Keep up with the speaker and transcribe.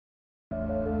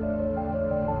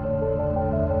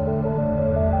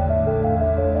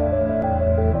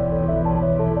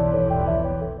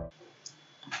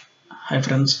Hi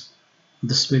friends, in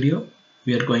this video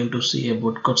we are going to see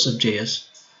about Codeceptjs,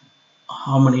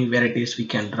 how many varieties we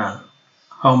can run,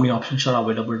 how many options are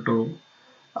available to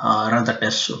run the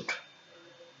test suite.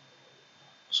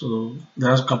 So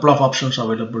there are a couple of options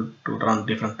available to run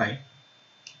different type.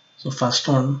 So first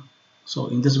one, so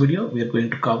in this video we are going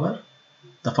to cover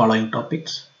the following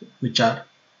topics, which are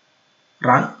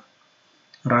run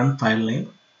file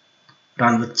name,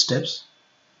 run with steps,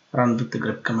 run with the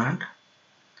grep command,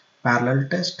 parallel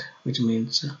test, which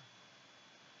means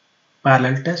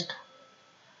parallel test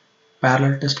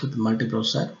with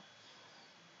multi-browser,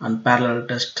 and parallel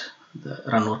test the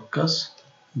run workers,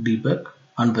 debug,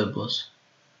 and verbose.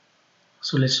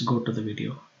 So let's go to the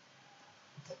video.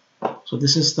 So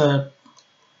this is the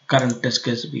current test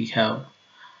case we have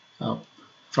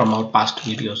from our past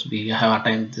videos. We have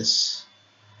attained this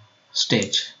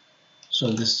stage. So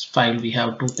in this file we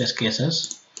have two test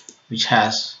cases, which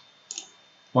has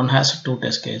one has two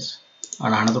test case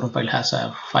and another file has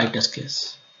a 5 test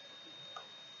case.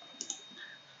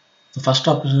 The first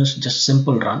option is just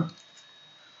simple run.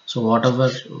 So whatever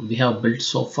we have built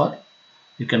so far,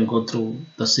 you can go through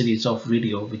the series of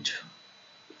video which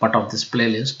part of this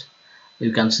playlist.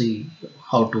 You can see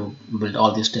how to build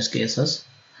all these test cases.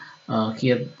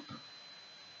 Here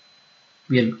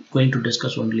we are going to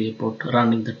discuss only about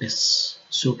running the test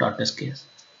suite or test case.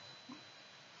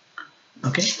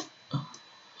 Okay,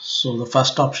 so the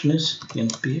first option is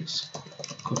npx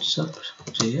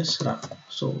Codeceptjs run.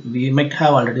 So we might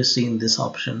have already seen this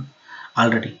option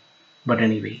already, but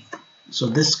anyway, so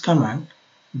this command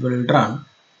will run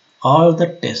all the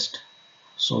test.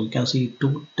 So you can see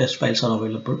two test files are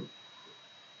available.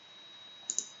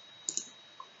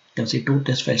 You can see two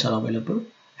test files are available.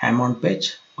 I'm on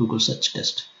page Google search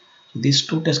test. So these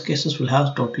two test cases will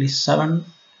have totally 7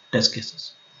 test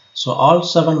cases. So all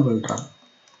 7 will run.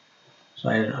 So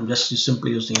I'm just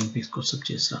simply using npx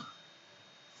Codeceptjs run.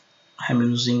 I'm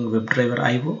using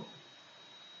webdriverio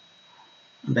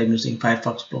and I'm using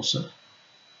Firefox browser.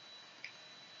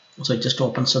 So it just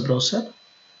opens the browser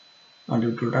and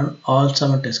it will run all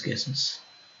 7 test cases.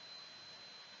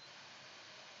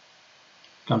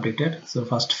 Completed. So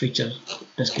first feature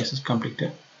test case is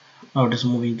completed. Now it is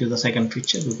moving to the second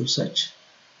feature, Google search.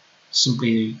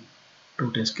 Simply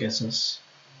 2 test cases.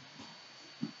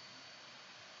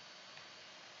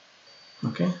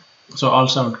 Okay, so all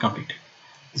 7 completed.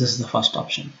 This is the first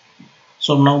option.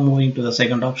 So now moving to the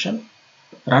second option,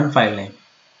 run file name.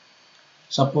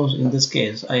 Suppose in this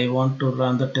case I want to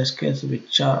run the test case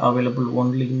which are available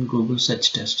only in Google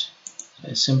search test. So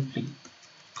I simply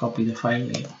copy the file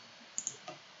name.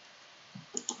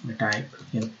 I type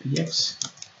npx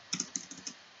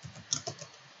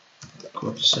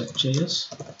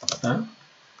Codeceptjs and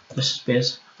just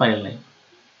space file name.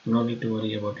 No need to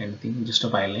worry about anything, just a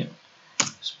file name.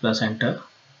 Press enter.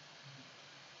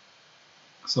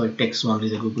 So it takes only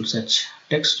the Google search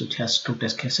text which has 2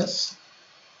 test cases.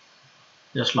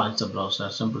 Just launch the browser,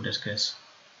 simple test case.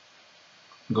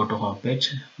 Go to home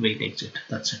page, wait, exit.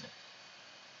 That's it.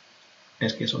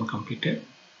 Test case 1 completed.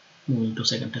 Moving to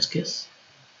second test case.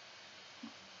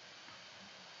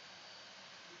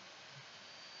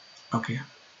 Okay,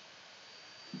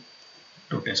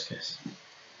 2 test case.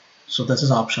 So this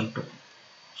is option 2.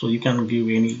 So you can give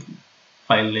any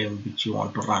file name which you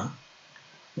want to run,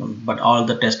 but all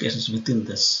the test cases within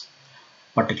this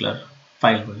particular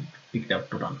file will be picked up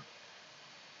to run.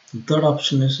 The third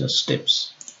option is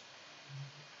steps.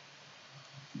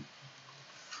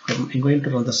 I'm going to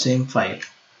run the same file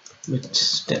with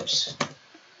steps.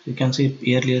 You can see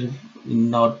earlier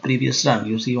in our previous run,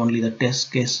 you see only the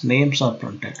test case names are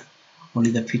printed,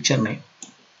 only the feature name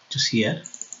which is here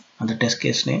and the test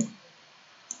case name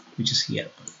which is here.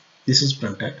 This is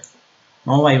printed.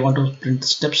 Now I want to print the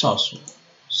steps also.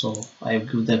 So I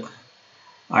give the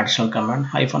additional command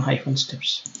 --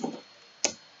 steps.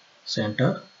 So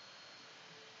enter.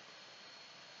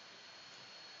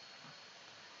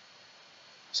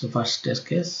 So first test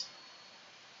case.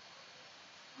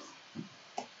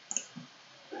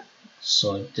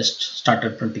 So it just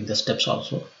started printing the steps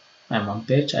also. I'm on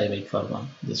page, I wait for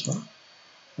this one.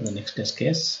 And the next test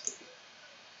case.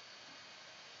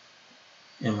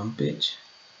 I'm on page.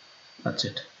 That's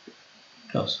it.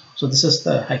 Close. So this is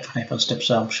the -- steps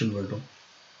option will do.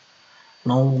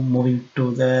 Now moving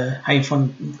to the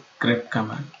 -grep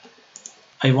command.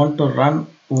 I want to run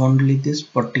only this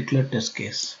particular test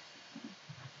case.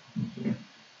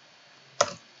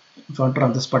 If I want to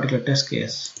run this particular test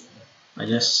case, I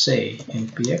just say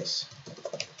npx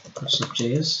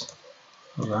Codeceptjs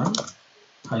run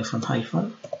 --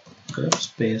 grep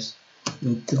space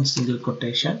within single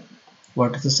quotation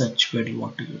what is the search word you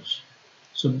want to use.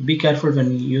 So be careful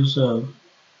when you use a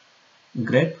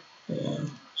grep.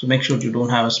 So make sure you don't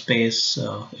have a space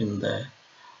in the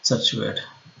search word,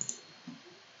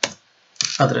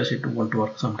 otherwise it won't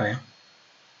work sometime.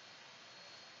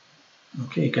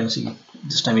 Okay, you can see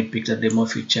this time it picks a demo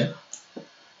feature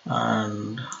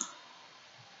and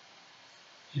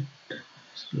it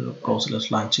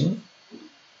process launching.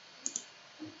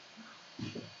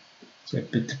 So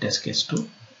it picked the test case to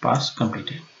pass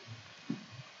completed.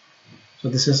 So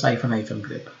this is hyphen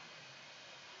grep.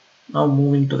 Now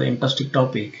moving to the interesting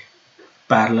topic,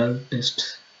 parallel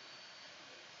test.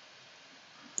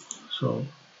 So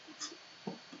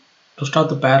to start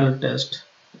the parallel test,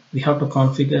 we have to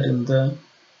configure in the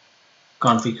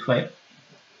config file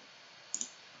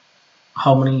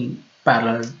how many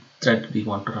parallel threads we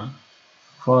want to run.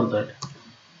 For that,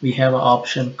 we have an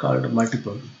option called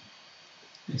multiple.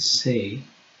 Let's say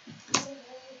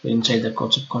inside the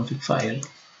Codeceptjs config file,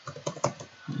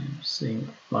 I'm saying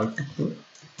multiple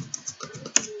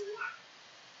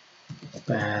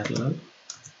parallel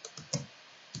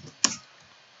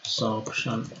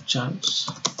option chunks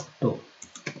 2.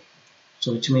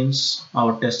 So which means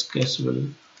our test case will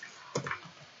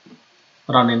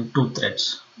run in 2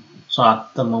 threads. So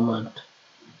at the moment,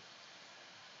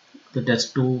 the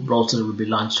test 2 browser will be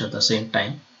launched at the same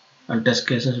time, and test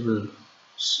cases will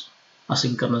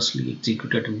asynchronously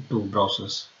executed in 2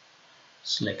 browsers.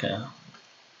 It's like a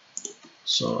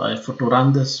to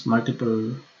run this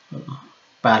multiple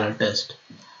parallel test,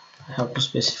 I have to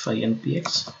specify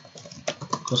npx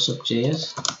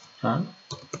Codeceptjs run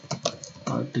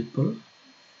multiple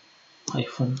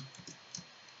hyphen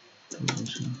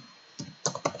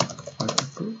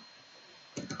multiple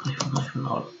hyphen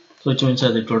all. So which means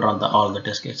that it will run all the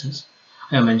test cases.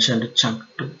 I mentioned a chunk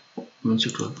 2 means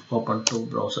it will open 2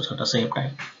 browsers at the same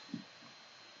time.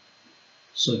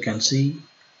 So you can see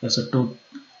there's a 2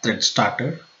 thread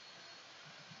started.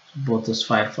 Both is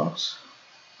Firefox.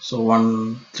 So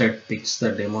one thread picks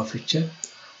the demo feature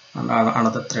and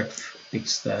another thread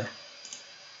picks the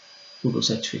Google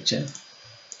search feature.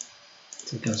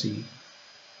 So you can see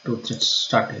 2 threads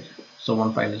started. So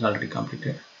one file is already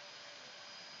completed.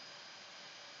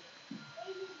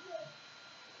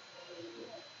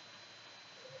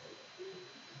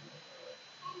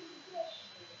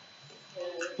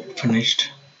 Finished.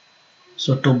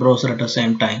 So 2 browsers at the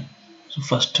same time. So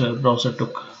first browser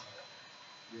took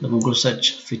the Google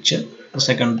search feature, the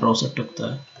second browser took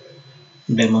the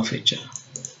demo feature.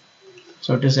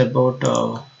 So it is about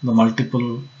the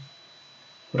multiple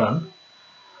run.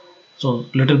 So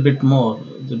little bit more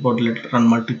about run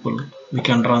multiple. We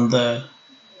can run the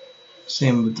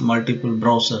same with multiple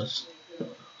browsers.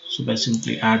 So by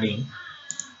simply adding,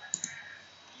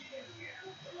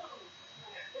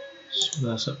 so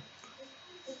that's a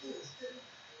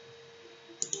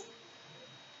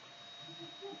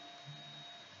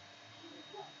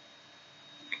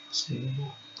say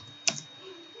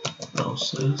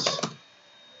browsers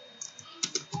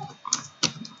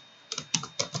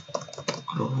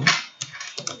Chrome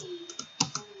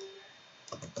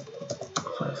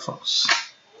Firefox.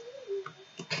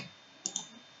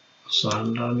 So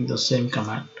I'm running the same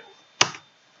command.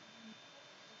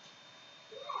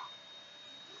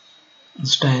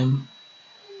 This time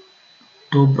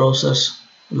 2 browsers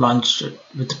launched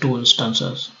with 2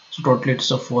 instances. So totally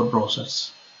it's a 4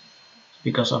 browsers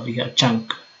because of we have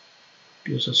chunk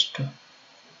uses to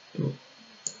 2.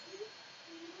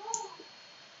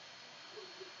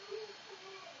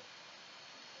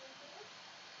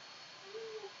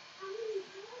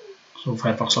 So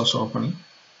Firefox also opening.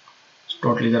 So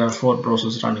totally there are 4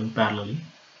 browsers running parallelly,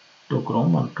 2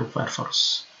 Chrome and 2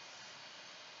 Firefox.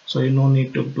 So you no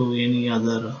need to do any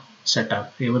other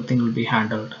setup. Everything will be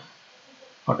handled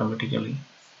automatically.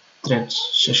 Threads,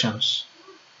 sessions,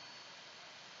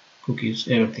 cookies,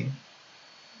 everything.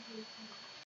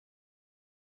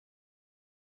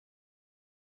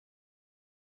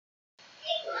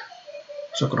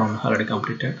 So Chrome already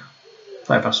completed.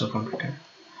 Firefox also completed.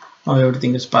 Now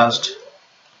everything is passed.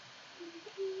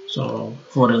 So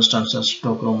 4 instances,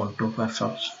 2 Chrome and 2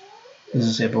 Firefox. This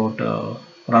is about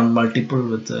run multiple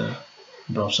with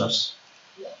browsers.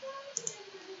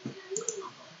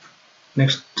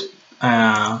 Next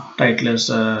title is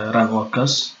run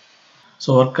workers.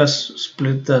 So workers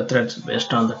split the threads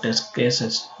based on the test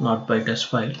cases, not by test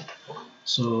file.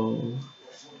 So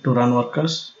to run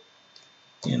workers,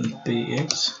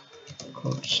 npx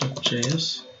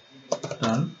Codeceptjs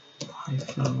run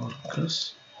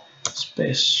workers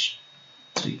space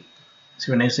 3.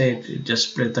 So when I say it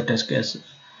just split the test case,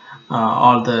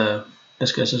 all the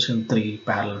test cases in 3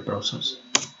 parallel browsers.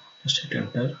 Just hit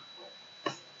enter.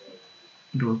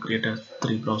 it will create a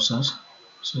 3 browsers,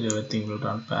 so everything will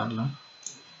run parallel.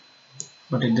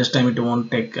 But in this time it won't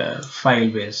take a file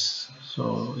base,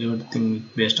 so everything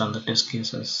based on the test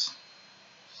cases.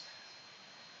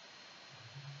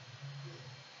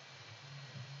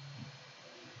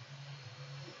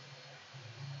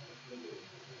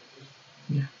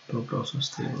 Yeah, 2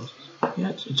 browsers, 3 browsers.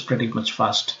 Yeah, it's pretty much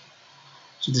fast.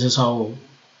 So this is how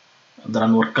the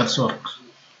run workers work.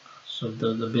 So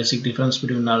the basic difference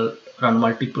between run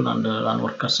multiple and run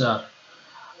workers are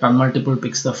run multiple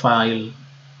picks the file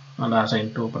and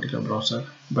assign to a particular browser,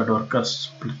 but workers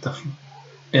split the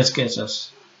test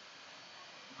cases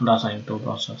and assign to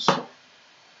browsers.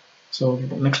 So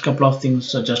next couple of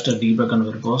things are just a debug and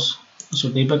verbose. So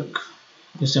debug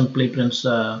is simply prints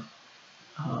uh,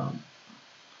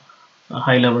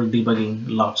 high level debugging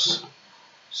logs.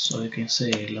 So you can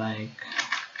say like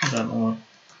run or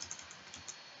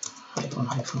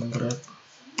hyphen grep.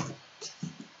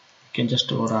 You can just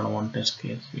run one test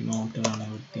case, you know, to run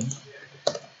everything.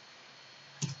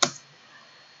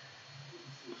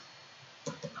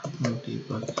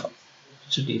 Debug.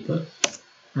 It's a debug.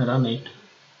 I run it.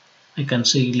 I can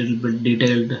see a little bit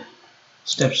detailed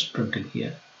steps printed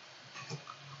here.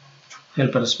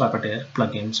 Helper is puppeteer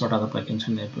plugins. What are the plugins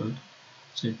enabled?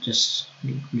 So it just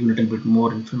give a little bit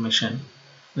more information.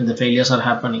 When the failures are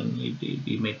happening,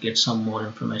 we may get some more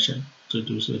information. So it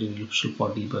is very useful for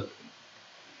debug.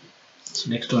 So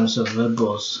next one is a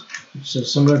verbose.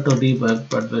 It's similar to debug,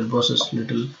 but verbose is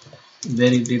little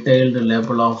very detailed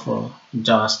level of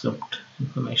JavaScript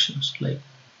informations, like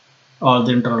all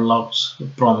the interlocks,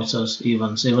 promises,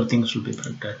 events, everything should be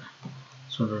printed.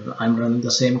 So I'm running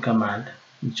the same command.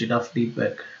 Instead of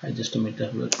debug, I just make the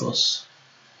verbose.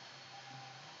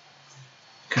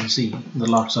 You can see the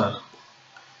logs are,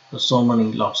 so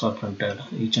many logs are printed,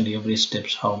 each and every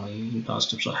steps, how many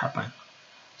steps are happening.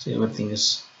 So everything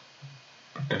is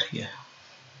printed here.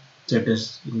 So it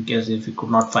is, in case if you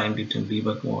could not find it in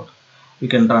debug mode, you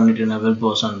can run it in a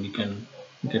verbose and you can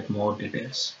get more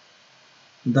details.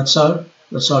 That's all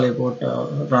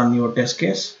about run your test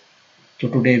case. So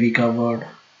today we covered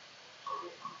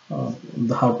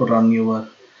how to run your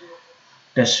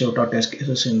test suite or test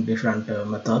cases in different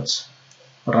methods: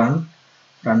 run,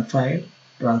 run file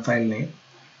name,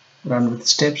 run with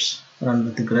steps, run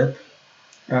with grep,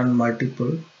 run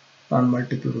multiple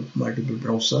with multiple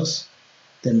browsers,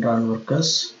 then run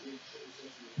workers,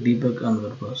 debug and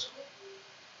verbose.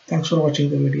 Thanks for watching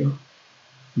the video.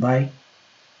 Bye.